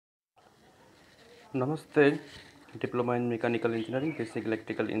नमस्ते। Diploma in mechanical engineering basic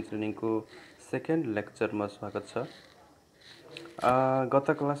electrical इन्जिनियरिङको second लेक्चरमा स्वागत छ।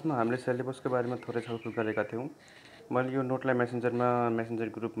 गत क्लासमा हामीले सिलेबसको बारेमा थोरै छलफल गरेका थियौँ। मैले यो नोटलाई मेसेन्जर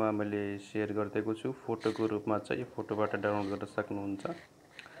ग्रुपमा मैले सेयर गरिदिएको छु। फोटोको रूपमा छ, यो फोटोबाट डाउनलोड गर्न सक्नुहुन्छ।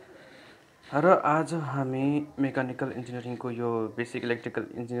 र आज हामी मेकानिकल इन्जिनियरिङको यो बेसिक इलेक्ट्रिकल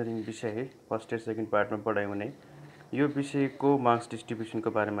इन्जिनियरिङ विषय फर्स्ट र सेकेन्ड पार्टमा पढाइ हुने यो विषयको मार्क्स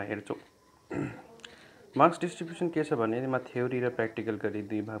डिस्ट्रिब्युसनको बारेमा हेर्छौँ। मार्क्स डिस्ट्रिब्युसन के छ भने यसमा थ्योरी र प्र्याक्टिकल गरी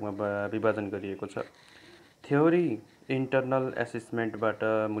दुई भागमा विभाजन गरिएको छ। थ्योरी इन्टरनल एसेसमेन्टबाट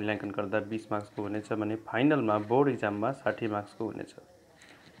मूल्याङ्कन गर्दा 20 मार्क्सको हुनेछ भने फाइनलमा बोर्ड इक्जाममा 60 मार्क्सको हुनेछ।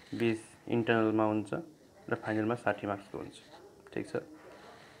 20 इन्टरनलमा हुन्छ र फाइनलमा 60 मार्क्सको हुन्छ। ठिक छ।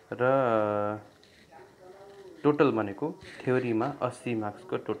 र टोटल भनेको थ्योरीमा 80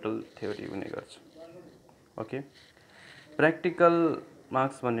 मार्क्सको टोटल थ्योरी हुने गर्छ। ओके। प्र्याक्टिकल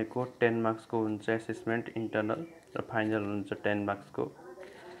मार्क्स भनेको 10 मार्क्सको हुन्छ एसेसमेन्ट इन्टरनल र फाइनल हुन्छ 10 मार्क्सको।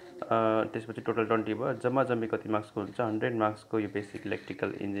 त्यसपछि टोटल 20 भयो। जम्मा कति मार्क्सको हुन्छ 100 मार्क्सको यो बेसिक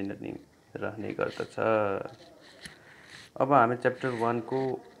इलेक्ट्रिकल इन्जिनियरिङ रहने गर्दछ। अब हामी च्याप्टर 1 को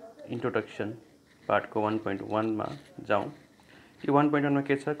इन्ट्रोडक्सन पार्टको 1.1 मा जाउँ। यो 1.1 मा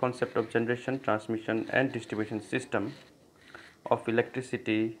के छ? Concept of generation, transmission and distribution system of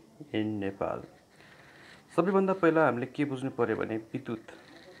electricity in Nepal. सबैभन्दा पहिला हामीले के बुझ्नु पर्यो भने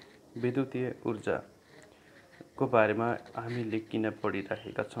विद्युतीय ऊर्जाको बारेमा हामीले किन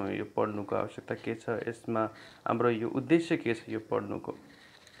पढिरहेका छौँ, यो पढ्नुको आवश्यकता के छ, यसमा हाम्रो यो उद्देश्य के छ यो पढ्नुको।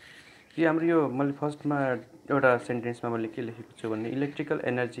 कि हाम्रो यो मैले फर्स्टमा एउटा सेन्टेन्समा मैले के लेखेको छु भने electrical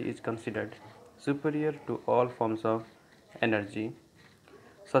energy is considered superior to all firms of energy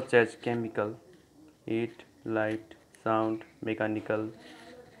such as chemical, hit, light, sound, mechanical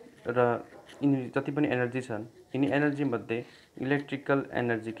र यिनी जति पनि एनर्जी छन् यिनी एनर्जी मध्ये इलेक्ट्रिकल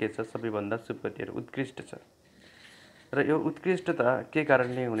एनर्जी के छ सबैभन्दा सुपेरियर उत्कृष्ट छ। र यो उत्कृष्टता के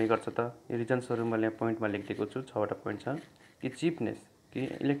कारणले हुने गर्छ त? यो रिजन्सहरू मैले पोइन्टमा लेखिदिएको छु। 6वटा पोइन्ट छ कि चिपनेस, कि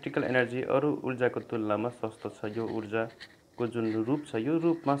इलेक्ट्रिकल एनर्जी अरू ऊर्जाको तुलनामा सस्तो छ। यो ऊर्जाको जुन रूप छ यो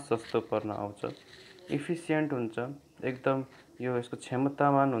रूपमा सस्तो पर्न आउँछ। इफिसियन्ट हुन्छ, एकदम यो यसको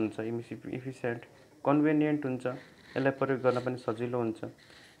क्षमतावान हुन्छ, इफिसियन्ट, कन्भिनियन्ट हुन्छ, यसलाई प्रयोग गर्न पनि सजिलो हुन्छ।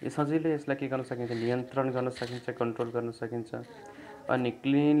 यो सजिलै यसलाई के गर्न सकिन्छ? नियन्त्रण गर्न सकिन्छ, कन्ट्रोल गर्न सकिन्छ। अनि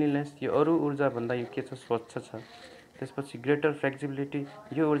क्लिनलीनेस, यो अरू ऊर्जाभन्दा यो के छ? स्वच्छ छ। त्यसपछि ग्रेटर फ्लेक्सिबिलिटी,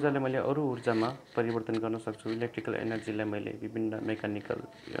 यो ऊर्जाले मैले अरू ऊर्जामा परिवर्तन गर्न सक्छु। इलेक्ट्रिकल एनर्जीलाई मैले विभिन्न मेकानिकल,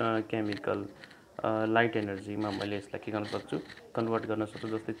 केमिकल, लाइट एनर्जीमा मैले यसलाई के गर्न सक्छु? कन्भर्ट गर्न सक्छु।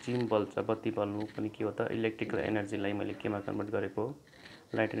 जस्तै चिम बल्छ, बत्ती बल्नु पनि के हो त? इलेक्ट्रिकल एनर्जीलाई मैले केमा कन्भर्ट गरेको हो?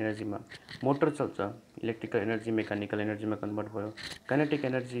 लाइट एनर्जीमा। मोटर चल्छ, इलेक्ट्रिकल एनर्जी मेकानिकल एनर्जीमा कन्भर्ट भयो। काइनेटिक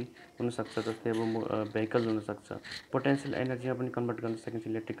एनर्जी हुनसक्छ, जस्तै अब भेहिकल हुनसक्छ। पोटेन्सियल एनर्जीमा पनि कन्भर्ट गर्न सकिन्छ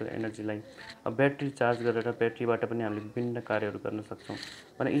इलेक्ट्रिकल एनर्जीलाई। अब ब्याट्री चार्ज गरेर ब्याट्रीबाट पनि हामीले विभिन्न कार्यहरू गर्न सक्छौँ।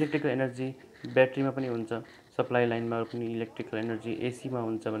 भने इलेक्ट्रिकल एनर्जी ब्याट्रीमा पनि हुन्छ, सप्लाई लाइनमा पनि इलेक्ट्रिकल एनर्जी एसीमा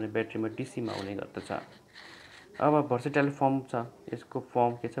हुन्छ भने ब्याट्रीमा डीसीमा हुने गर्दछ। अब भर्सेटाइल फर्म छ, यसको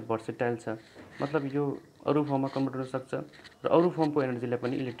फर्म के छ? भर्सेटाइल छ, मतलब यो अरू फर्ममा कन्भर्ट हुन सक्छ र अरू फर्मको एनर्जीलाई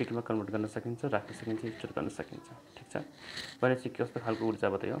पनि इलेक्ट्रिकलमा कन्भर्ट गर्न सकिन्छ, राख्न सकिन्छ, स्टोर गर्न सकिन्छ। ठिक छ। भनेपछि कस्तो खालको ऊर्जा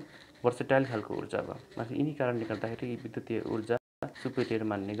भयो त यो? भर्सेटाइल खालको ऊर्जा भयो। माथि यिनी कारणले गर्दाखेरि विद्युतीय ऊर्जा सुपेरियर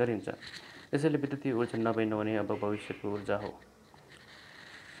मान्ने गरिन्छ। यसैले विद्युतीय ऊर्जा नभने अब भविष्यको ऊर्जा हो।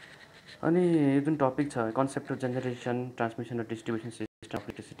 अनि यो जुन टपिक छ कन्सेप्ट अफ जेनेरेसन, ट्रान्समिसन र distribution system of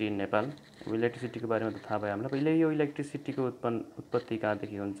electricity in Nepal. अब इलेक्ट्रिसिटीको बारेमा त थाहा भयो हामीलाई। पहिले यो इलेक्ट्रिसिटीको उत्पत्ति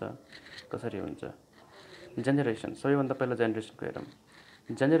कहाँदेखि हुन्छ, कसरी हुन्छ? जेनेरेसन, सबैभन्दा पहिला जेनेरेसनको हेरौँ।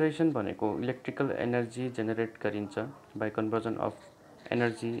 जेनेरेसन भनेको इलेक्ट्रिकल एनर्जी जेनेरेट गरिन्छ by conversion of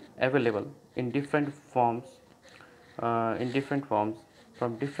energy available in different firms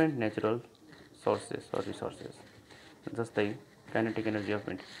from different natural sources or resources. जस्तै काइनेटिक एनर्जी अफ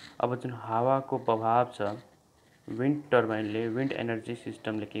विन्ड। अब जुन हावाको प्रभाव छ, विन्ड टर्बाइनले, विन्ड एनर्जी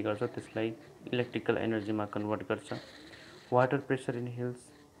सिस्टमले के गर्छ? त्यसलाई इलेक्ट्रिकल एनर्जीमा कन्भर्ट गर्छ। वाटर प्रेसर इन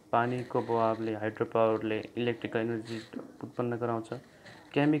हिल्स, पानीको बहावले, हाइड्रो पावरले इलेक्ट्रिकल एनर्जी उत्पन्न गराउँछ।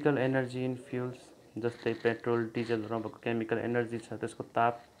 केमिकल एनर्जी इन फ्युल्स, जस्तै पेट्रोल डिजलहरूमा भएको केमिकल एनर्जी छ, त्यसको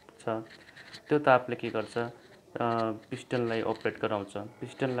ताप छ, त्यो तापले के गर्छ? पिस्टनलाई अपरेट गराउँछ।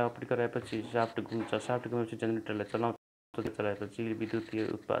 पिस्टनलाई अपरेट गराएपछि साफ्ट घुम्छ, साफ्ट घुमेपछि जेनेरेटरलाई चलाउँछ, चलाएपछि विद्युतीय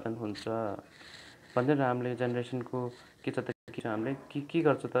उत्पादन हुन्छ। भन्दैन हामीले जेनेरेसनको के छ त? हामीले के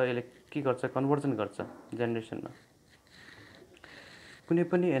गर्छ त? यसले के गर्छ? कन्भर्जन गर्छ जेनेरेसनमा। कुनै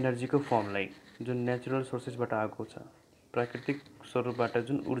पनि एनर्जीको फर्मलाई जुन नेचुरल सोर्सेसबाट आएको छ, प्राकृतिक स्वरूपबाट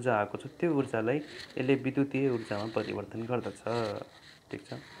जुन ऊर्जा आएको छ, त्यो ऊर्जालाई यसले विद्युतीय ऊर्जामा परिवर्तन गर्दछ। ठिक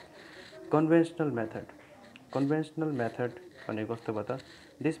छ। कन्भेन्सनल मेथड भनेको कस्तो भयो त?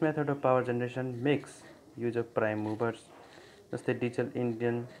 This method of power generation makes use of prime movers जस्तै डिजल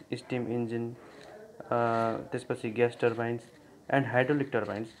इन्जिन, स्टिम इन्जिन, त्यसपछि gas turbines and hydraulic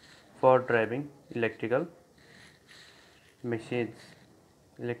turbines for driving electrical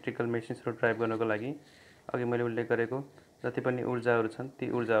मेसिन्सहरू drive गर्नको लागि अघि मैले उल्लेख गरेको जति पनि ऊर्जाहरू छन् ती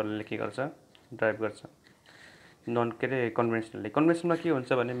ऊर्जाहरूले के गर्छ, ड्राइभ गर्छ। कन्भेन्सनलमा के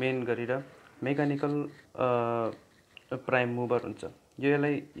हुन्छ भने मेन गरेर मेकानिकल प्राइम मुभर हुन्छ।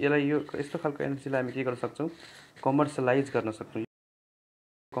 यसलाई यो यस्तो खालको एनर्जीलाई हामी के गर्न सक्छौँ, कमर्सियलाइज गर्न सक्छौँ।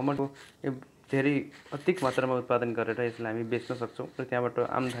 कमर्सको धेरै अधिक मात्रामा उत्पादन गरेर यसलाई हामी बेच्न सक्छौँ र त्यहाँबाट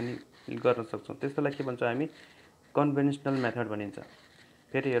आम्दानी गर्न सक्छौँ। त्यस्तोलाई के भन्छौँ हामी, कन्भेन्सनल मेथड भनिन्छ।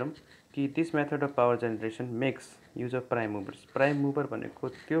 फेरि हेरौँ कि this method of power generation makes use of prime movers. Prime मुभर भनेको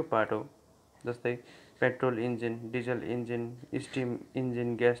त्यो पार्ट हो जस्तै petrol engine, diesel engine, steam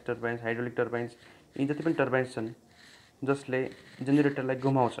engine, gas turbines, hydraulic turbines, यी जति पनि टर्बाइन्स छन् जसले जेनेरेटरलाई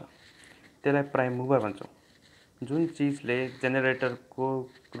घुमाउँछ त्यसलाई प्राइम मुभर भन्छौँ। जुन चिजले जेनेरेटरको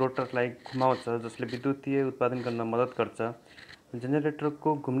रोटरलाई घुमाउँछ, जसले विद्युतीय उत्पादन गर्न मद्दत गर्छ,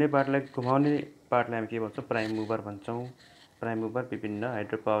 जेनेरेटरको घुम्ने पार्टलाई घुमाउने पार्टलाई हामी के भन्छौँ, प्राइम मुभर भन्छौँ। प्राइम मुभर विभिन्न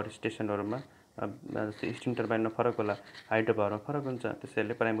हाइड्रो पावर स्टेसनहरूमा जस्तै स्टिम टर्बाइनमा फरक होला, हाइड्रो पावरमा फरक हुन्छ,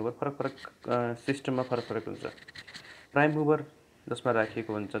 त्यसैले प्राइम मुभर फरक सिस्टममा फरक हुन्छ। प्राइम मुभर जसमा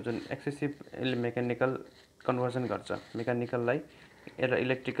राखिएको हुन्छ जुन एक्सेसिभ मेकानिकल कन्भर्जन गर्छ, मेकानिकललाई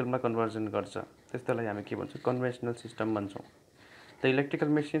इलेक्ट्रिकलमा कन्भर्जन गर्छ, त्यस्तोलाई हामी के भन्छौँ, कन्भेन्सनल सिस्टम भन्छौँ। The electrical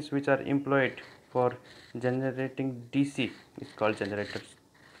machines which are employed for generating DC is called जेनेरेटर्स।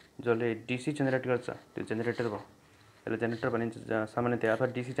 जसले डिसी जेनेरेट गर्छ त्यो जेनेरेटर भयो, यसलाई जेनेरेटर भनिन्छ सामान्यतया, अथवा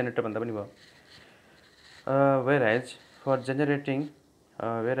डिसी जेनेरेटर भन्दा पनि भयो। वेराज for generating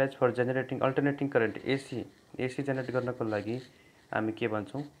alternating current AC generate गर्नको लागि हामी के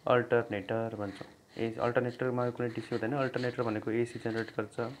भन्छौँ, अल्टरनेटर भन्छौँ। अल्टरनेटरमा कुनै डिसी हुँदैन, अल्टरनेटर भनेको एसी जेनेरेट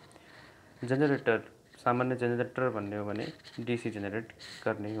गर्छ। जेनेरेटर सामान्य जेनेरेटर भन्ने हो भने डिसी जेनेरेट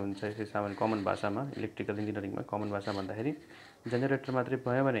गर्ने हुन्छ। यसै सामान्य कमन भाषामा, इलेक्ट्रिकल इन्जिनियरिङमा कमन भाषा भन्दाखेरि जेनेरेटर मात्रै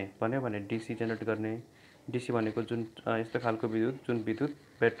भन्यो भने डिसी जेनेरेट गर्ने। डिसी भनेको जुन यस्तो खालको विद्युत जुन विद्युत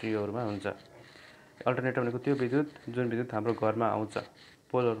ब्याट्रीहरूमा हुन्छ। अल्टरनेटर भनेको त्यो विद्युत जुन विद्युत हाम्रो घरमा आउँछ,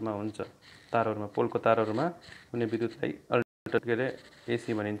 पोलहरूमा हुन्छ, तारहरूमा, पोलको तारहरूमा हुने विद्युतलाई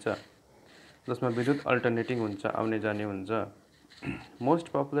एसी भनिन्छ, जसमा विद्युत अल्टरनेटिङ हुन्छ, आउने जाने हुन्छ। Most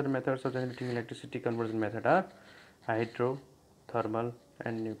popular methods of generating electricity conversion method are hydro, thermal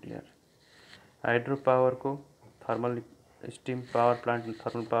and nuclear. Hydro पावरको thermal, steam power plant,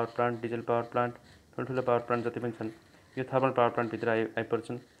 thermal power plant, diesel power plant, ठुल्ठुलो पावर प्लान्ट जति पनि छन् यो thermal power प्लान्टभित्र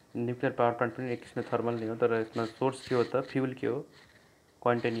आइपर्छन्। Nuclear power plant पनि एक किसिमको thermal नै हो, तर यसमा सोर्स के हो त, फ्युल के हो,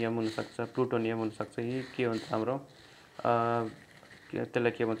 क्वान्टेनियम हुनसक्छ, प्लुटोनियम हुनसक्छ। यी के हुन्छ हाम्रो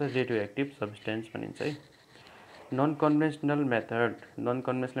त्यसलाई के भन्छ, रेडियो एक्टिभ सब्सटेन्स भनिन्छ है। नन कन्भेन्सनल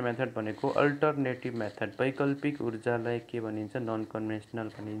मेथड भनेको अल्टरनेटिभ मेथड, वैकल्पिक ऊर्जालाई के भनिन्छ, नन कन्भेन्सनल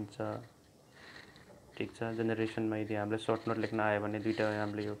भनिन्छ। ठिक छ, जेनेरेसनमा यदि हामीलाई सर्ट नोट लेख्न आयो भने दुईवटा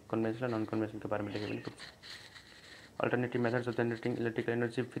हामीले यो कन्भेन्सनल नन कन्भेन्सनलको बारेमा लेखे पनि पुग्छ। Alternative methods of generating electrical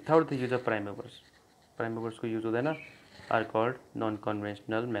energy without the use of prime मुभर्सको use हुँदैन, are called non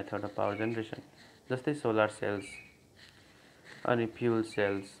conventional method of power generation. जस्तै सोलर सेल्स अनि फ्युल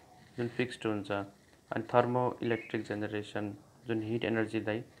सेल्स जुन फिक्स्ड हुन्छ, अनि थर्मो इलेक्ट्रिक जेनेरेसन जुन हिट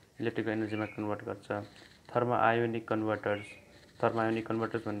एनर्जीलाई इलेक्ट्रिकल एनर्जीमा कन्भर्ट गर्छ, thermo ionic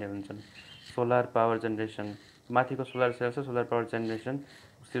कन्भर्टर्स भन्ने हुन्छन्। सोलर पावर जेनेरेसन, माथिको सोलर सेल्स र सोलर पावर जेनेरेसन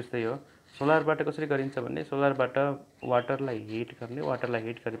त्यस्तै हो। सोलरबाट कसरी गरिन्छ भने सोलरबाट वाटरलाई हिट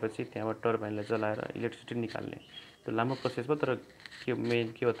गरेपछि त्यहाँबाट टर्बाइनलाई चलाएर इलेक्ट्रिसिटी निकाल्ने, त्यो लामो प्रोसेस हो। तर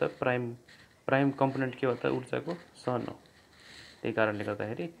मेन के हो त, प्राइम कम्पोनेन्ट के हो त, ऊर्जाको सन हो। त्यही कारणले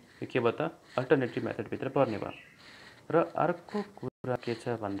गर्दाखेरि यो के भयो त, अल्टरनेटिभ मेथडभित्र पर्ने भयो। र अर्को कुरा के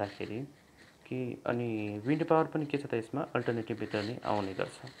छ भन्दाखेरि कि अनि विन्ड पावर पनि के छ त, यसमा अल्टरनेटिभभित्र नै आउने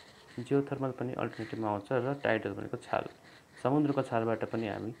गर्छ। जियोथर्मल पनि अल्टरनेटिभमा आउँछ र टाइडल भनेको छाल, समुद्रको छालबाट पनि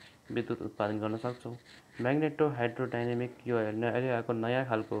हामी विद्युत उत्पादन गर्न सक्छौँ। म्याग्नेटो हाइड्रोडाइनामिक यो अहिले आएको नयाँ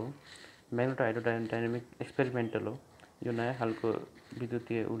खालको म्याग्नेटो हाइड्रोडाइनामिक एक्सपेरिमेन्टल हो। यो नयाँ खालको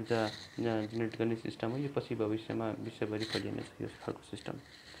विद्युतीय ऊर्जा जेनेरेट गर्ने सिस्टम हो। यो पछि भविष्यमा विश्वभरि फैलिनेछ यो खालको सिस्टम।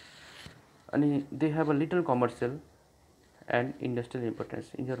 अनि they have a little commercial and industrial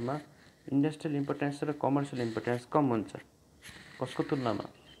importance. यिनीहरूमा इन्डस्ट्रियल इम्पोर्टेन्स र कमर्सियल इम्पोर्टेन्स कम हुन्छ। कसको तुलनामा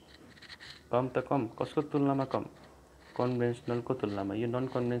कसको तुलनामा कम, कन्भेन्सनलको तुलनामा। यो नन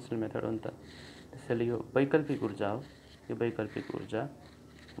कन्भेन्सनल मेथड हो नि त, त्यसैले यो वैकल्पिक ऊर्जा हो। यो वैकल्पिक ऊर्जा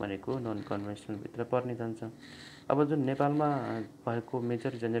भनेको नन कन्भेन्सनलभित्र पर्ने जान्छ। अब जुन नेपालमा भएको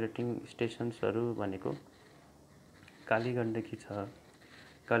मेजर जेनेरेटिङ स्टेसन्सहरू भनेको कालीगण्डकी छ,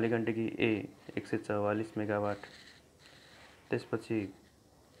 कालीगण्डकी 144 मेगावाट, त्यसपछि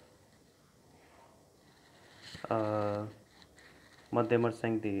मध्य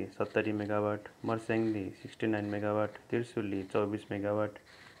Marsyangdi 70 megawatt, Marsyangdi 69 megawatt, Trishuli 24 megawatt,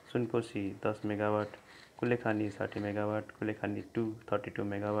 Sunkoshi 10 megawatt, Kulekhani 60 megawatt, Kulekhani 2 32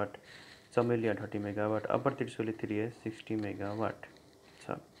 megawatt, चमेलिया 30 मेगावाट, अप्पर त्रिशुली 3 60 मेगावाट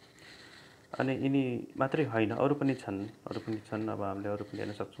छ। अनि यिनी मात्रै होइन, अरू पनि छन्। अब हामीले अरू पनि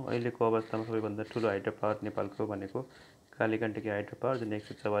हेर्न सक्छौँ। अहिलेको अवस्थामा सबैभन्दा ठुलो हाइड्रो पावर नेपालको भनेको कालीगण्डकी हाइड्रो पावर, जुन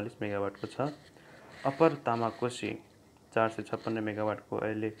 144 मेगावाटको छ। अप्पर तामाकोशी 456 मेगावाटको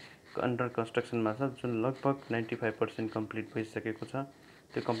अहिले अन्डर कन्स्ट्रक्सनमा छ, जुन लगभग 95% कम्प्लिट भइसकेको छ।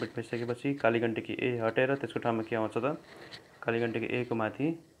 त्यो कम्प्लिट भइसकेपछि कालीगण्डकी ए हटेर त्यसको ठाउँमा के आउँछ त, कालीगण्डकी ए को माथि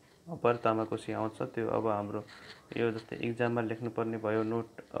अप्पर तामाकोशी आउँछ। त्यो अब हाम्रो यो जस्तै इक्जाममा लेख्नुपर्ने भयो नोट,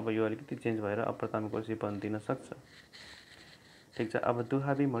 अब यो अलिकति चेन्ज भएर अप्पर तामाकोशी बनिदिन सक्छ। ठिक छ। अब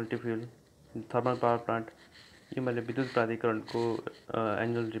दुहाबी मल्टिफ्युल थर्मल पावर प्लान्ट, यो मैले विद्युत प्राधिकरणको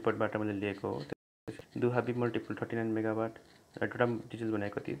एनुअल रिपोर्टबाट मैले लिएको हो। दुहाबी मल्टिफ्युल 39 मेगावाट, एउटा डिटेल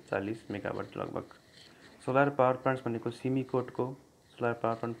बनाएको कति 40 मेगावाट लगभग। सोलर पावर प्लान्ट्स भनेको सिमीकोटको सोलर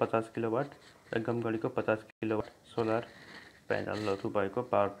पावर प्लान्ट 50 किलोवाट र गमगढीको 50 किलोवाट सोलर प्यानलहरू भएको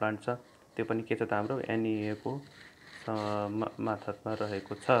पावर प्लान्ट छ। त्यो पनि के छ त, हाम्रो एनइएको मार्फतमा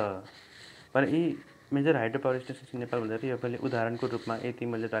रहेको छ। भने यी major hydro power station Nepal भन्दाखेरि यो मैले उदाहरणको रूपमा यति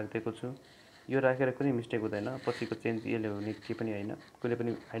मैले राखिदिएको छु। यो राखेर कुनै मिस्टेक हुँदैन, पछिको चेन्ज यसले हुने के पनि होइन, कुनै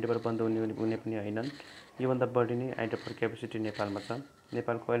पनि हाइड्रो पावर बन्द हुने पनि होइनन्। योभन्दा बढी नै हाइड्रो पावर क्यापेसिटी नेपालमा छ।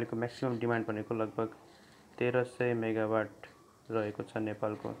 नेपालको अहिलेको म्याक्सिमम डिमान्ड भनेको लगभग 1300 मेगावाट रहेको छ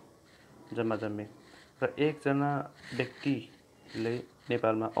नेपालको जम्मी। र एकजना व्यक्तिले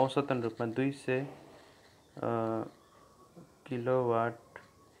नेपालमा औसतन रूपमा 200 किलोवाट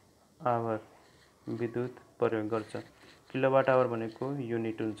आवर विद्युत प्रयोग गर्छ। किलोवाट आवर भनेको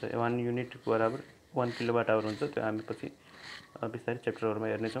युनिट हुन्छ, 1 युनिट बराबर 1 किलोवाट आवर हुन्छ। त्यो हामी पछि बिस्तारै च्याप्टरहरूमा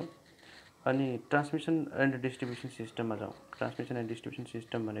हेर्नेछौँ। अनि ट्रान्समिसन एन्ड डिस्ट्रिब्युसन सिस्टममा जाउँ। ट्रान्समिसन एन्ड डिस्ट्रिब्युसन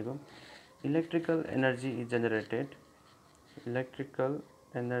सिस्टम भनेको electrical energy is generated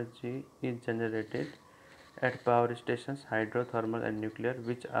at power stations, hydro, thermal and nuclear,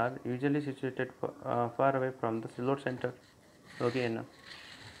 which are usually situated far away from the load center. हो कि होइन?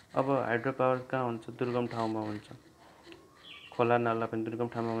 अब हाइड्रो पावर कहाँ हुन्छ? दुर्गम ठाउँमा हुन्छ। खोला नाला पनि दुर्गम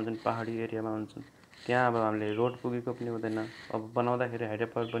ठाउँमा हुन्छन्, पहाडी एरियामा हुन्छन्। त्यहाँ अब हामीले रोड पुगेको पनि हुँदैन। अब बनाउँदाखेरि हाइड्रो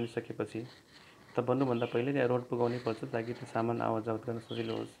पावर बनिसकेपछि त बन्नुभन्दा पहिले त्यहाँ रोड पुगाउनै पर्छ, ताकि त्यो सामान आवाज जावत गर्न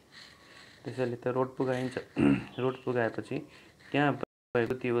सजिलो होस्। त्यसैले त रोड पुगाइन्छ। रोड पुगाएपछि त्यहाँ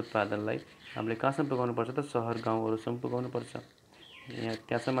भएको त्यो उत्पादनलाई हामीले कहाँसम्म पुगाउनुपर्छ त, सहर गाउँहरूसम्म पुगाउनुपर्छ। यहाँ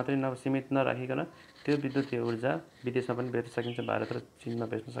त्यहाँसम्म मात्रै सीमित नराखिकन त्यो विद्युतीय ऊर्जा विदेशमा पनि बेच्न सकिन्छ, भारत र चीनमा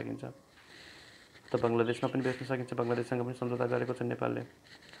बेच्न सकिन्छ, त बङ्गलादेशमा पनि बेच्न सकिन्छ। बङ्गलादेशसँग पनि सम्झौता गरेको छ नेपालले।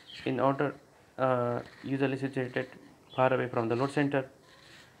 In order usually situated far away from the load centre.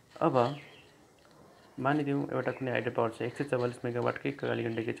 अब मानिदिउँ एउटा कुनै हाइड्रो पावर छ 144 मेगावाटकै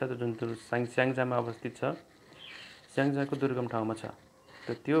कालीगण्डकी छ, जुन स्याङ्जामा अवस्थित छ। स्याङ्जाको दुर्गम ठाउँमा छ।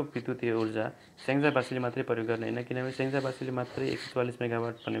 त्यो विद्युतीय ऊर्जा स्याङ्जावासीले मात्रै प्रयोग गर्ने होइन, किनभने स्याङ्जावासीले मात्रै 144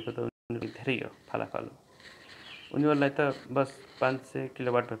 मेगावाट भनेको त धेरै हो, फालाफाल। उनीहरूलाई त बस 500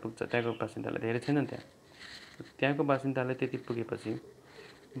 किलोवाट भए पुग्छ। त्यहाँको बासिन्दालाई धेरै छैनन्। त्यहाँको बासिन्दालाई त्यति पुगेपछि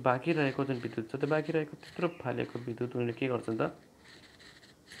बाँकी रहेको जुन विद्युत छ, त्यो बाँकी रहेको त्यत्रो फालेको विद्युत उनीहरूले के गर्छन् त,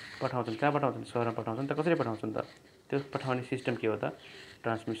 पठाउँछन्। कहाँ पठाउँछन्? सहरमा पठाउँछन्। त कसरी पठाउँछन् त? त्यो पठाउने सिस्टम के हो त?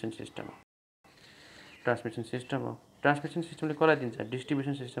 ट्रान्समिसन सिस्टम हो। ट्रान्समिसन सिस्टमले कसलाई दिन्छ?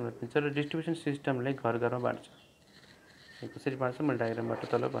 डिस्ट्रिब्युसन सिस्टमलाई दिन्छ, र डिस्ट्रिब्युसन सिस्टमले घर घरमा बाँड्छ। कसरी बाँड्छ? मैले डायग्रामबाट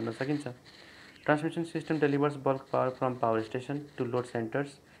तल भन्न सकिन्छ। Transmission system delivers bulk power from power station to load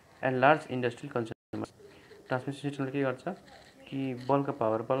centres and large industrial consumers. Transmission सिस्टमले के गर्छ कि बल्क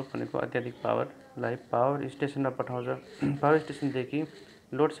भनेको अत्याधिक पावरलाई पावर स्टेसनमा पठाउँछ। पावर स्टेसनदेखि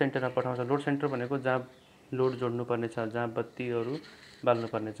लोड सेन्टरमा पठाउँछ। लोड सेन्टर भनेको जहाँ लोड जोड्नुपर्ने छ, जहाँ बत्तीहरू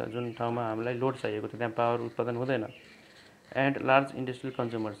बाल्नुपर्ने छ, जुन ठाउँमा हामीलाई लोड चाहिएको छ, त्यहाँ पावर उत्पादन हुँदैन। एन्ड लार्ज इन्डस्ट्रियल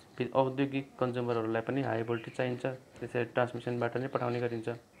कन्ज्युमर्स, औद्योगिक कन्ज्युमरहरूलाई पनि हाई भोल्टेज चाहिन्छ, त्यसरी ट्रान्समिसनबाट नै पठाउने गरिन्छ।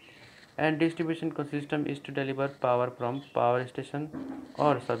 And डिस्ट्रिब्युसनको system is to deliver power from power station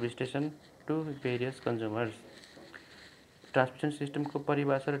or sub station to various consumers. Transmission सिस्टमको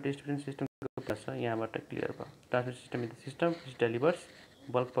परिभाषा र डिस्ट्रिब्युसन सिस्टमको परिभाषा यहाँबाट क्लियर भयो। Transmission system is the system which delivers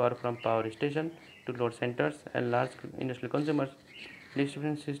bulk power from power station to load centers and large industrial consumers.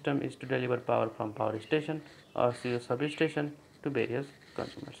 Distribution system is to deliver power from power station or substation to various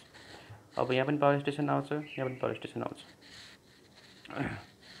consumers. अब यहाँ पनि power station आउँछ, यहाँ पनि power station आउँछ।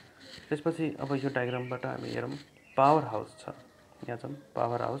 त्यसपछि अब यो डायग्रामबाट हामी हेरौँ। पावर हाउस छ, यहाँ छौँ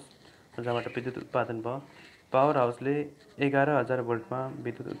पावर हाउस, जहाँबाट विद्युत उत्पादन भयो। पावर हाउसले 11,000 भोल्टमा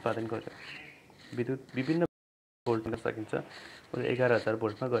विद्युत उत्पादन गर्यो। विद्युत विभिन्न भोल्ट गर्न सकिन्छ, 11,000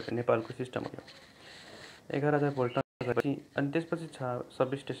 भोल्टमा गर्यो। नेपालको सिस्टम हो। 11,000 भोल्ट गएपछि अनि त्यसपछि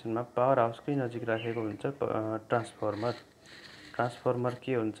सब स्टेसनमा पावर हाउसकै नजिक राखेको हुन्छ ट्रान्सफर्मर। ट्रान्सफर्मर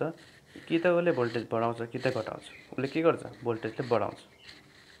के हुन्छ, कि त उसले भोल्टेज बढाउँछ कि त घटाउँछ। उसले के गर्छ, भोल्टेजले बढाउँछ,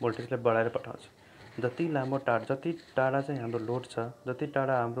 भोल्टेजलाई बढाएर पठाउँछ। जति लामो जति टाढा चाहिँ हाम्रो लोड छ, जति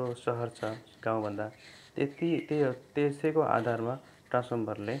टाढा हाम्रो सहर छ गाउँभन्दा, त्यसैको आधारमा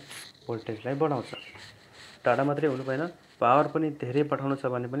ट्रान्सफर्मरले भोल्टेजलाई बढाउँछ। टाढा मात्रै हुनु भएन, पावर पनि धेरै पठाउनु छ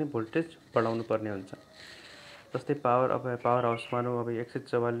भने पनि भोल्टेज बढाउनु पर्ने हुन्छ। जस्तै पावर हाउस मानौँ अब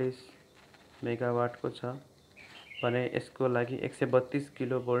 144 मेगावाटको छ भने यसको लागि 132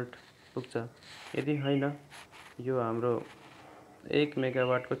 किलोभोल्ट पुग्छ। यदि होइन यो हाम्रो 1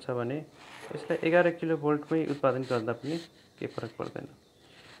 मेगावाटको छ भने यसलाई 11 किलोभोल्टमै उत्पादन गर्दा पनि केही फरक पर्दैन।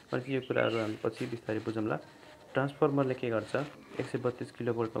 अनि यो कुराहरू हामी पछि बिस्तारै बुझौँला। ट्रान्सफर्मरले के गर्छ, 132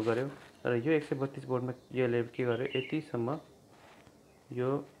 किलोभोल्टमा गर्यो र यो 132 भोल्टमा यसले के गर्यो, यतिसम्म यो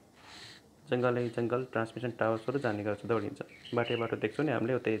जङ्गल ट्रान्समिसन टावर्सहरू जाने गर्छ, दौडिन्छ। बाटो देख्छौँ नि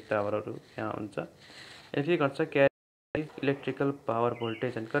हामीले, उतै टावरहरू यहाँ हुन्छ। यसले के गर्छ, क्यारी electrical power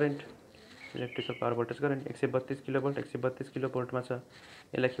voltage and current. 132 kilovolt 132 किलोभोल्टमा छ।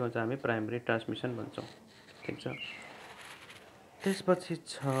 यसलाई के भन्छ, हामी प्राइमरी ट्रान्समिसन भन्छौँ। ठिक छ। त्यसपछि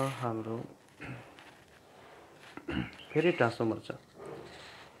छ हाम्रो फेरि ट्रान्सफर्मर छ।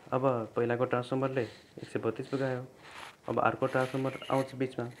 अब पहिलाको ट्रान्सफर्मरले 132 पुगायो। अब अर्को ट्रान्सफर्मर आउँछ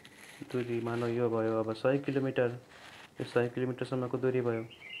बिचमा, दूरी मानौ यो भयो अब 100 किलोमिटर। यो 100 किलोमिटरसम्मको दूरी भयो।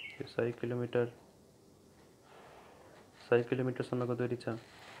 यो 100 किलोमिटरसम्मको दूरी छ।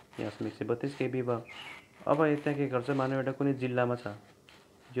 यहाँसम्म 132 केबी भयो। अब त्यहाँ के गर्छ, मानव एउटा कुनै जिल्लामा छ,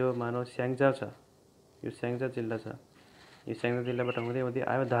 यो मानव स्याङ्जा छ, यो स्याङ्जा जिल्ला छ। यो स्याङ्जा जिल्लाबाट हुँदै हुँदै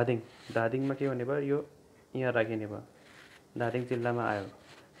आयो धादिङमा के हुने भयो, यो यहाँ राखिने भयो। धादिङ जिल्लामा आयो।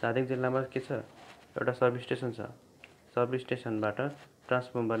 धादिङ जिल्लामा के छ, एउटा सब स्टेसन छ। सब स्टेसनबाट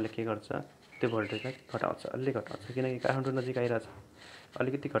ट्रान्सफर्मरले के गर्छ, त्यो भोल्टेजलाई घटाउँछ, अलि घटाउँछ, किनकि काठमाडौँ नजिक आइरहेछ,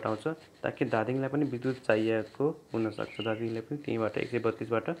 अलिकति घटाउँछ ताकि धादिङलाई पनि विद्युत चाहिएको हुनसक्छ। धादिङले पनि त्यहीँबाट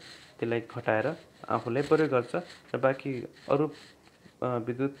 132बाट त्यसलाई घटाएर आफूलाई प्रयोग गर्छ र बाँकी अरू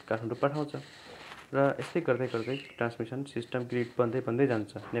विद्युत काठमाडौँ पठाउँछ। र यस्तै गर्दै गर्दै ट्रान्समिसन सिस्टम ग्रिड बन्दै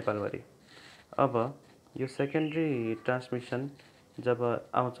जान्छ नेपालभरि। अब यो सेकेन्डरी ट्रान्समिसन जब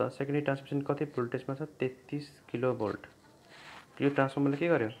आउँछ, सेकेन्डरी ट्रान्समिसन कति भोल्टेजमा छ, 33 किलोभोल्ट। यो ट्रान्सफर्मरले के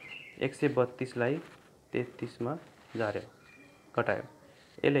गर्यो, 132लाई 33मा झार्यो, घटायो।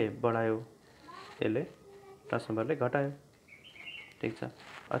 यसले बढायो, यसले ट्रान्सफर्मरले घटायो। ठिक छ।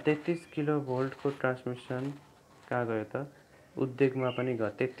 33 किलोभोल्टको ट्रान्समिसन कहाँ गयो त, उद्योगमा पनि गयो।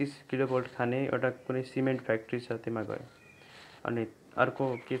 33 किलोभोल्ट खाने एउटा कुनै सिमेन्ट फ्याक्ट्री छ, त्यसमा गयो। अनि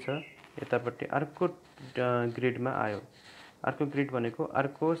अर्को के छ, यतापट्टि अर्को ग्रिडमा आयो। अर्को ग्रिड भनेको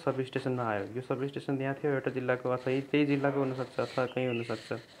अर्को सब स्टेसनमा आयो। यो सब स्टेसन यहाँ थियो एउटा जिल्लाको, अथवा त्यही जिल्लाको हुनसक्छ अथवा कहीँ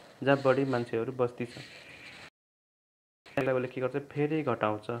हुनसक्छ जहाँ बढी मान्छेहरू बस्ती छ। यसलाई उसले के गर्छ, फेरि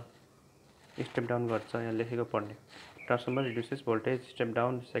घटाउँछ, स्टेप डाउन गर्छ। यहाँ लेखेको पढ्ने, transformer reduces voltage step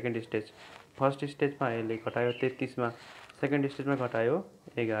down second stage. First स्टेजमा यसले घटायो 33मा, सेकेन्ड स्टेजमा घटायो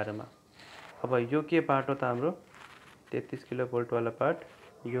 11मा। अब यो के पार्ट हो त हाम्रो, 33 किलोभोल्टवाला पार्ट,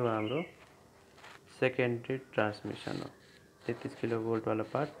 यो हाम्रो सेकेन्डरी ट्रान्समिसन हो। 33 किलोभोल्टवाला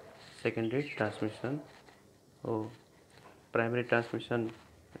पार्ट सेकेन्डरी ट्रान्समिसन हो। Primary transmission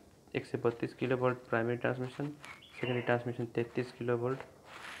 132 kilovolt primary transmission, secondary transmission 33 kilovolt.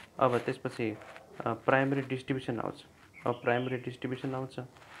 अब त्यसपछि प्राइमरी डिस्ट्रिब्युसन आउँछ। प्राइमरी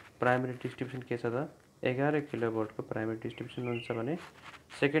डिस्ट्रिब्युसन के छ त, 11 किलोभोल्टको प्राइमरी डिस्ट्रिब्युसन हुन्छ भने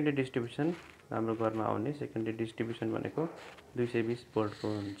सेकेन्डरी डिस्ट्रिब्युसन हाम्रो घरमा आउने सेकेन्डरी डिस्ट्रिब्युसन भनेको 220 भोल्टको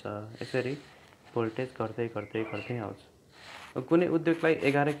हुन्छ। यसरी भोल्टेज घट्दै आउँछ। कुनै उद्योगलाई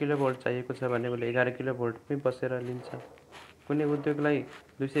 11 किलोभोल्ट चाहिएको छ भने उसले 11 किलोभोल्टमै बसेर लिन्छ। कुनै उद्योगलाई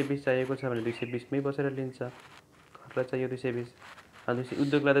 220 चाहिएको छ भने 220मै बसेर लिन्छ। घरलाई चाहियो 220,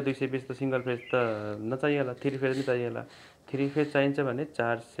 उद्योगलाई त 220 त सिङ्गल फेज त नचाहिएला, 3 फेज नै चाहिएला। 3 फेज चाहिन्छ भने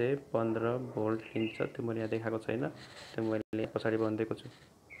 415 भोल्ट लिन्छ। त्यो मैले यहाँ देखाएको छैन, त्यो मैले पछाडि भनिदिएको छु।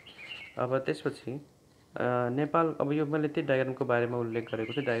 अब त्यसपछि नेपाल, अब यो मैले त्यही डायग्रामको बारेमा उल्लेख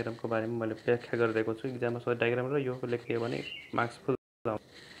गरेको छु, डायग्रामको बारेमा मैले व्याख्या गरिदिएको छु इक्जाममा। सो डायग्राम र यो लेखियो भने मार्क्स फुल आउँछ।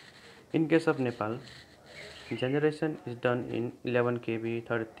 In case of Nepal, generation is done in 11 KB,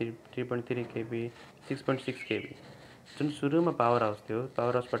 3.3 KB, 6.6 KB. जुन सुरुमा पावर हाउस थियो,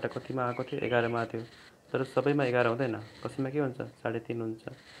 पावर हाउसबाट कतिमा आएको थियो, 11मा थियो। तर सबैमा 11 हुँदैन, कसैमा के हुन्छ 3.5 हुन्छ,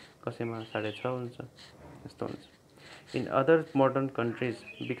 कसैमा 6.5 हुन्छ, यस्तो हुन्छ। इन अदर मोडर्न कन्ट्रिज,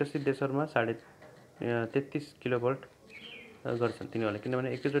 विकसित देशहरूमा 33 किलोभोल्ट गर्छन् तिनीहरूले,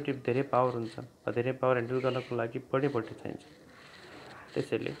 किनभने एकैचोटि धेरै पावर हुन्छ, धेरै पावर ह्यान्डल गर्नको लागि बढी भोल्टेज चाहिन्छ।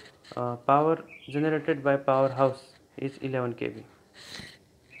 त्यसैले power generated by power house is 11 KB.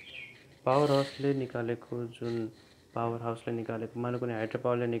 Power हाउसले निकालेको जुन पावर हाउसले निकालेको मानौँ कुनै हाइड्रो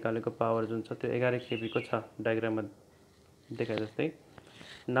पावरले निकालेको पावर जुन छ त्यो 11 केबी को छ डायग्राममा देखाए जस्तै।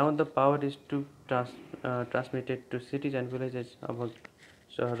 Now the power is to transmitted to cities and villages. अब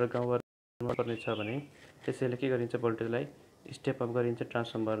सहर र गाउँघरमा पर्ने छ भने त्यसैले के गरिन्छ, भोल्टेजलाई स्टेप अप गरिन्छ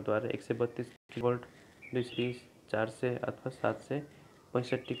ट्रान्सफर्मरद्वारा। 132 किलोभोल्ट, 220, 400 अथवा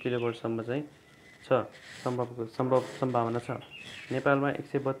 765 किलोभोल्टसम्म चाहिँ छ सम्भावना छ। नेपालमा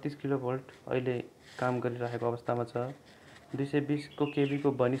 132 किलोभोल्ट अहिले काम गरिरहेको अवस्थामा छ। 220 को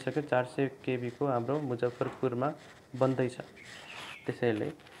केबीको बनिसक्यो, 400 केबीको हाम्रो मुजफ्फरपुरमा बन्दैछ। त्यसैले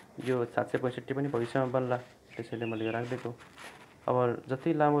यो 765 पनि भविष्यमा बन्ला, त्यसैले मैले यो राखिदिएको। अब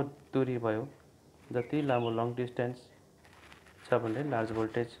जति लामो दूरी भयो, जति लामो लङ डिस्टेन्स छ भने large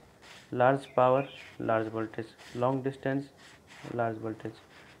voltage, large power, large voltage, long distance, large voltage.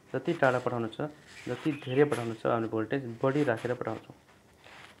 जति टाढा पठाउनु छ, जति धेरै पठाउनु छ, हामी भोल्टेज बढी राखेर पठाउँछौँ।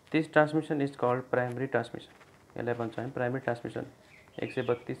 This transmission is called primary transmission. यसलाई भन्छ हामी प्राइमरी ट्रान्समिसन,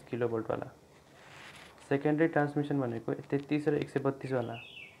 132 किलोभोल्ट वाला। सेकेन्डरी ट्रान्समिसन भनेको 33 र 132 वाला।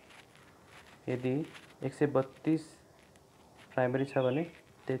 यदि 132 प्राइमरी छ भने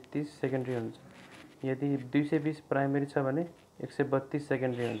 33 सेकेन्डरी हुन्छ। यदि 220 प्राइमरी छ भने 132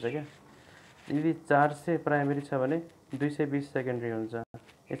 सेकेन्डरी हुन्छ क्या। यदि 400 प्राइमरी छ भने 220 सेकेन्डरी हुन्छ।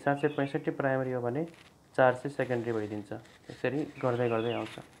 यदि 765 प्राइमरी हो भने 400 सेकेन्डरी भइदिन्छ। यसरी गर्दै गर्दै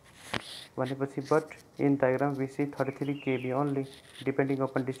आउँछ भनेपछि। But in diagram we C 33 kV only depending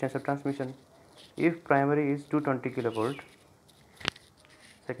upon distance of transmission. If primary is 220 kilovolt,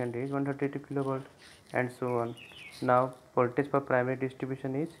 secondary is 132 kilovolt, and so on. Now voltage for primary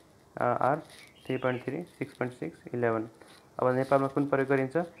distribution is are 3.3, 6.6, 11. अब नेपालमा कुन प्रयोग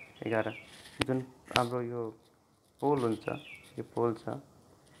गरिन्छ? 11। जुन हाम्रो यो पोल हुन्छ, यो पोल छ,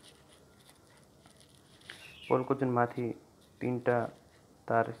 पोलको जुन माथि 3टा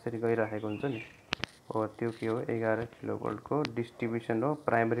तार यसरी गइरहेको हुन्छ नि, हो त्यो के हो? 11 किलोभोल्टको डिस्ट्रिब्युसन हो,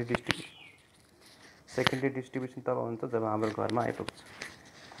 प्राइमरी डिस्ट्रिब्युसन। सेकेन्डरी डिस्ट्रिब्युसन तब हुन्छ जब हाम्रो घरमा आइपुग्छ।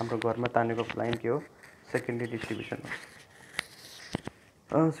 हाम्रो घरमा तानेको लाइन के हो? सेकेन्डरी डिस्ट्रिब्युसन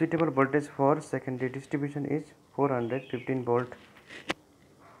हो। Suitable voltage for secondary distribution is 415 volt,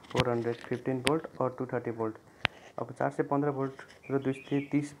 415 volt और 230 भोल्ट। अब 415 भोल्ट र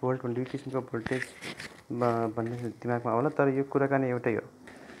 230 भोल्ट भन्ने दुई किसिमको भोल्टेज भन्ने दिमागमा आउला, तर यो कुराकानी एउटै हो।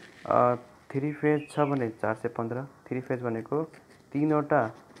 3 फेज छ भने 415, 3 फेज भनेको 3वटा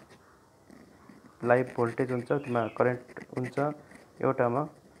लाइभ भोल्टेज हुन्छ, त्यसमा करेन्ट हुन्छ, एउटामा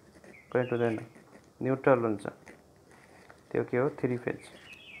करेन्ट हुँदैन, न्युट्रल हुन्छ। त्यो के हो? 3 phase.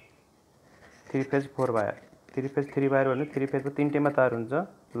 3 phase 4 wire. 3 phase 3 wire भने 3 फेजमा 3टेमा तार हुन्छ,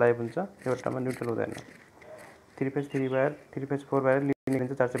 लाइभ हुन्छ, एउटामा न्युट्रल हुँदैन। 3 फेज 3 वायर, 3 फेज 4 वायर लिने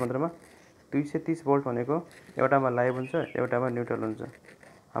हुन्छ 415 मा। 230 भोल्ट भनेको एउटामा लाइभ हुन्छ, एउटामा न्युट्रल हुन्छ।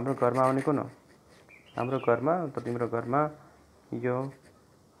 हाम्रो घरमा आउने कुन हो? हाम्रो घरमा त तिम्रो घरमा यो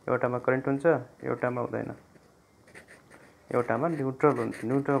एउटामा करेन्ट हुन्छ, एउटामा हुँदैन, एउटामा न्युट्रल हुन्छ।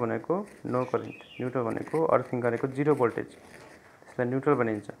 न्युट्रल भनेको नो करेन्ट, न्युट्रल भनेको अर्थिङ गरेको 0 भोल्टेज, त्यसलाई न्युट्रल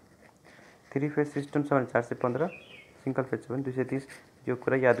भनिन्छ। 3 फेज सिस्टम छ भने 415, सिंगल फेज छ भने 230, यो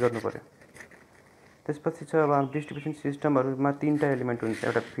कुरा याद गर्नु पर्यो। त्यसपछि छ अब हाम्रो डिस्ट्रिब्युसन सिस्टमहरुमा 3टा एलिमेन्ट हुन्छ,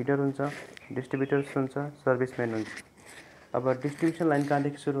 एउटा फिडर हुन्छ, डिस्ट्रिब्युटर्स हुन्छ, सर्भिसम्यान हुन्छ। अब डिस्ट्रिब्युसन लाइन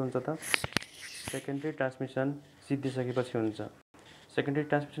कहाँदेखि सुरु हुन्छ त? सेकेन्डरी ट्रान्समिसन सिद्धिसकेपछि हुन्छ। सेकेन्डरी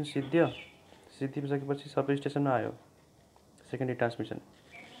ट्रान्समिसन सिद्धिसकेपछि सब स्टेसनमा आयो सेकेन्डरी ट्रान्समिसन।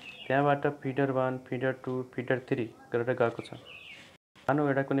 त्यहाँबाट फिडर 1, फिडर 2, फिडर 3 गरेर गएको छ। मानौँ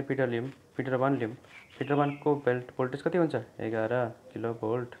एउटा कुनै फिडर लियौँ, फिडर 1 लियौँ। फिडर 1 को भोल्टेज कति हुन्छ? 11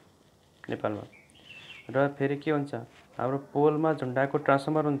 किलोभोल्ट नेपालमा। र फेरि के हुन्छ? हाम्रो पोलमा झुन्डाको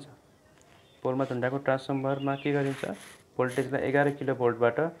ट्रान्सफर्मर हुन्छ। पोलमा झुन्डाको ट्रान्सफर्मरमा के गरिन्छ? भोल्टेजलाई 11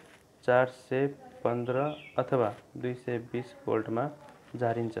 किलोभोल्टबाट 415 अथवा 220 भोल्टमा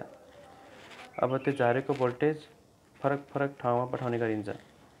झारिन्छ। अब त्यो झारेको भोल्टेज फरक ठाउँमा पठाउने गरिन्छ,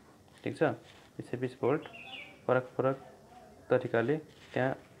 ठीक छ? 220 भोल्ट फरक तरिकाले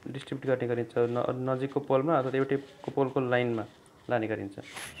त्यहाँ डिस्ट्रिब्युट गर्ने गरिन्छ, नजिकको पोलमा अथवा एउटैको पोलको लाइनमा लाने गरिन्छ।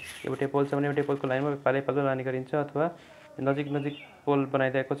 एउटै पोल छ भने एउटै पोलको लाइनमा पालै लाने गरिन्छ, अथवा नजिक पोल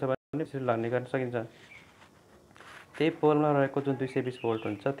बनाइदिएको छ भने त्यसरी लाने गर्न सकिन्छ। त्यही पोलमा रहेको जुन 220 भोल्ट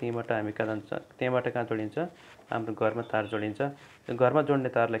हुन्छ, त्यहीँबाट हामी कहाँ जान्छ? त्यहाँबाट कहाँ जोडिन्छ? हाम्रो घरमा तार जोडिन्छ। घरमा जोड्ने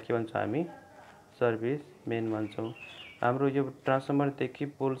तारलाई के भन्छ हामी? सर्भिस मेन भन्छौँ। हाम्रो यो ट्रान्सफर्मरदेखि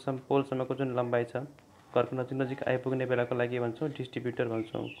पोलसम्मको जुन लम्बाइ छ, घरको नजिक आइपुग्ने बेलाको लागि भन्छौँ डिस्ट्रिब्युटर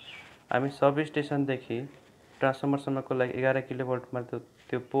भन्छौँ। हामी सब स्टेसनदेखि ट्रान्सफर्मरसम्मको लागि 11 किलोभोल्टमा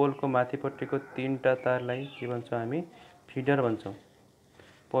त्यो पोलको माथिपट्टिको 3टा तारलाई के भन्छौँ हामी? फिडर भन्छौँ।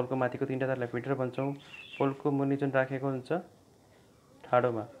 पोलको माथिको 3टा तारलाई फिडर भन्छौँ। पोलको मुनि जुन राखेको हुन्छ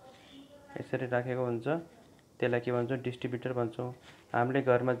ठाडोमा, यसरी राखेको हुन्छ, त्यसलाई के भन्छौँ? डिस्ट्रिब्युटर भन्छौँ। हामीले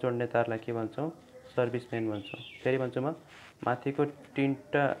घरमा जोड्ने तारलाई के भन्छौँ? सर्भिसमेन भन्छौँ। फेरि भन्छु म, माथिको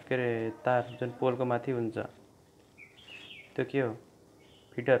तिनवटा के अरे तार जुन पोलको माथि हुन्छ त्यो के हो?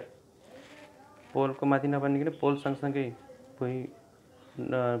 फिडर। पोलको माथि नभनिकन पोल सँगसँगै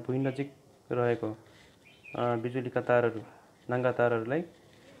भुइँ नजिक रहेको बिजुलीका तारहरू, नाङ्गा तारहरूलाई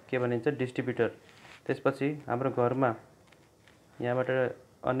के भनिन्छ? डिस्ट्रिब्युटर। त्यसपछि हाम्रो घरमा यहाँबाट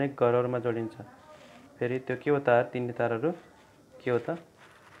अनेक घरहरूमा जोडिन्छ। फेरि त्यो के हो? तार, तिनवटा तारहरू के हो त?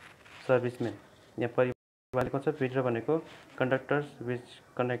 सर्भिसमेन। यहाँ परिभाषा छ, फिडर भनेको conductors which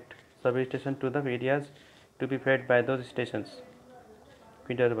connect service station to the areas to be fed by those stations.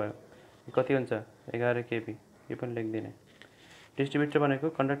 Feeder भयो। कति हुन्छ? 11 kV। यो पनि लेखिदिने। डिस्ट्रिब्युटर भनेको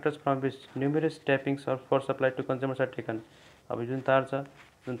conductors from which numerous ट्यापिङ्स or for supply to consumers are taken. अब जुन तार छ,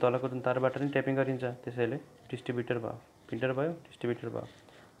 जुन तलको जुन तारबाट नि ट्यापिङ गरिन्छ, त्यसैले डिस्ट्रिब्युटर भयो। फिडर भयो, डिस्ट्रिब्युटर भयो।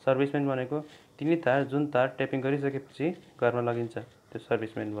 सर्भिसमेन भनेको तिनी तार जुन तार ट्यापिङ गरिसकेपछि घरमा लगिन्छ, त्यो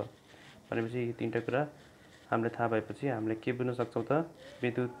सर्भिसमेन भयो। भनेपछि यी तिनवटा कुरा हामीले थाहा भएपछि हामीले के बुझ्न सक्छौँ त?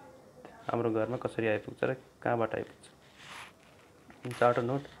 विद्युत हाम्रो घरमा कसरी आइपुग्छ र कहाँबाट आइपुग्छ। चार्टर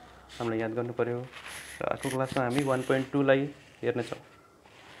नोट हामीले याद गर्नु पर्यो। र अर्को क्लासमा हामी 1.2 लाई हेर्नेछौँ।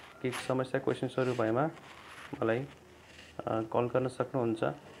 केही समस्या क्वेसन्सहरू भएमा मलाई कल गर्न सक्नुहुन्छ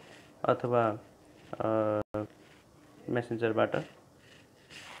अथवा मेसेन्जरबाट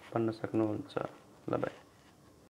भन्न सक्नुहुन्छ।